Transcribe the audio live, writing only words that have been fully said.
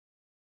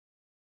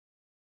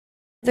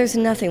There's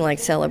nothing like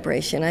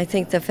celebration. I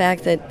think the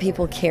fact that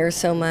people care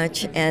so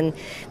much and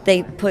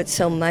they put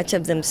so much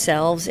of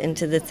themselves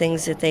into the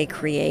things that they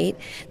create,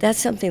 that's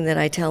something that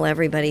I tell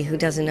everybody who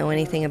doesn't know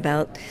anything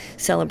about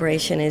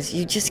celebration is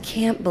you just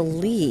can't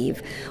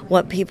believe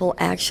what people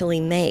actually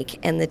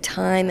make and the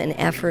time and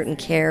effort and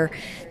care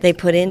they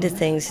put into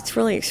things. It's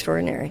really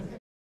extraordinary.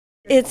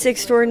 It's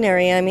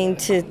extraordinary. I mean,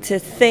 to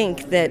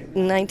think that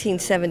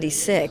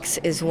 1976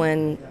 is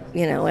when,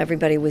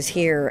 everybody was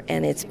here,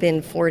 and it's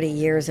been 40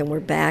 years and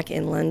we're back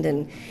in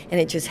London, and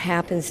it just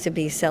happens to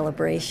be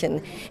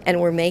celebration.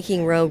 And we're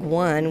making Rogue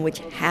One, which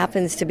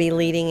happens to be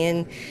leading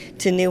in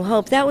to New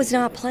Hope. That was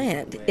not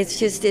planned.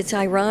 It's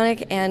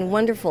ironic and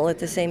wonderful at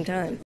the same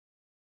time.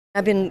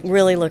 I've been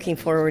really looking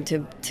forward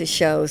to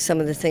show some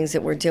of the things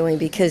that we're doing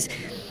because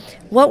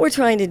what we're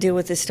trying to do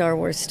with the Star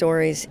Wars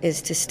stories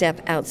is to step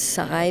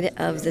outside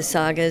of the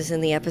sagas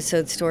and the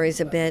episode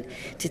stories a bit,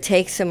 to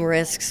take some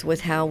risks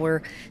with how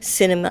we're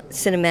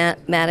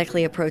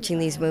cinematically approaching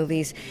these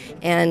movies,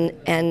 and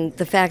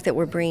the fact that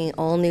we're bringing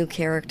all new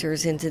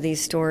characters into these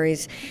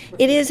stories.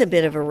 It is a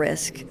bit of a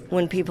risk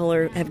when people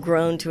have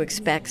grown to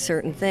expect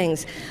certain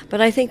things, but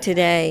I think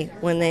today,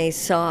 when they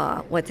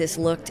saw what this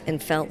looked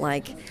and felt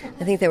like,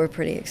 I think they were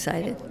pretty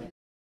excited.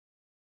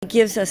 It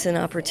gives us an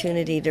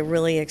opportunity to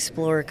really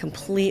explore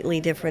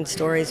completely different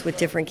stories with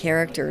different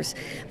characters,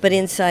 but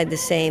inside the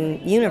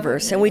same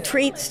universe. And we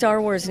treat Star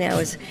Wars now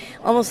as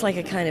almost like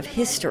a kind of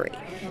history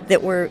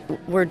that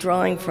we're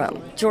drawing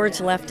from.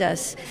 George left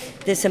us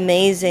this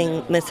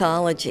amazing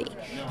mythology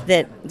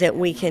that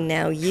we can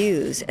now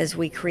use as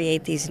we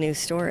create these new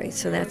stories.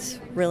 So that's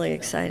really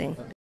exciting.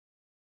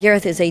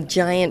 Gareth is a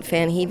giant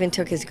fan. He even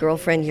took his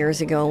girlfriend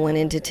years ago and went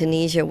into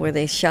Tunisia where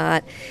they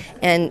shot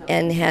and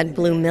had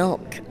blue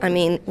milk. I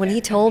mean, when he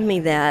told me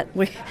that,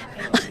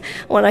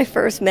 when I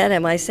first met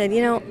him, I said,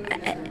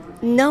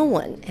 no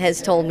one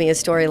has told me a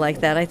story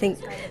like that. I think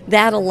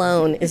that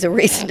alone is a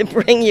reason to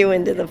bring you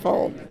into the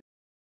fold.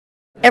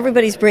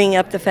 Everybody's bringing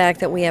up the fact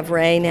that we have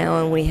Rey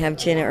now and we have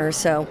Jyn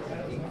Erso.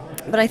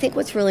 But I think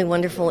what's really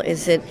wonderful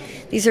is that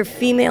these are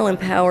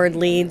female-empowered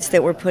leads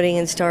that we're putting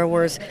in Star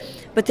Wars,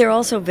 but they're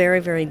also very,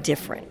 very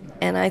different.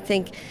 And I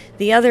think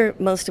the other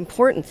most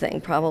important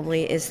thing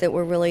probably is that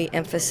we're really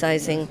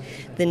emphasizing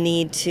the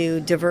need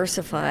to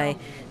diversify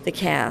the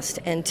cast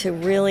and to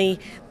really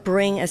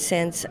bring a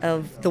sense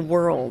of the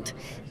world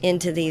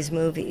into these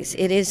movies.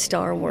 It is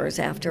Star Wars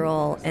after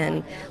all,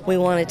 and we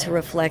want it to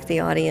reflect the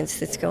audience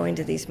that's going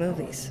to these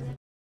movies.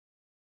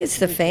 It's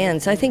the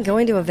fans. I think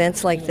going to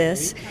events like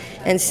this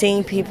and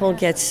seeing people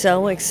get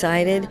so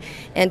excited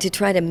and to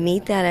try to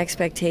meet that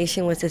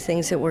expectation with the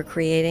things that we're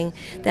creating,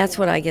 that's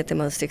what I get the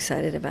most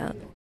excited about.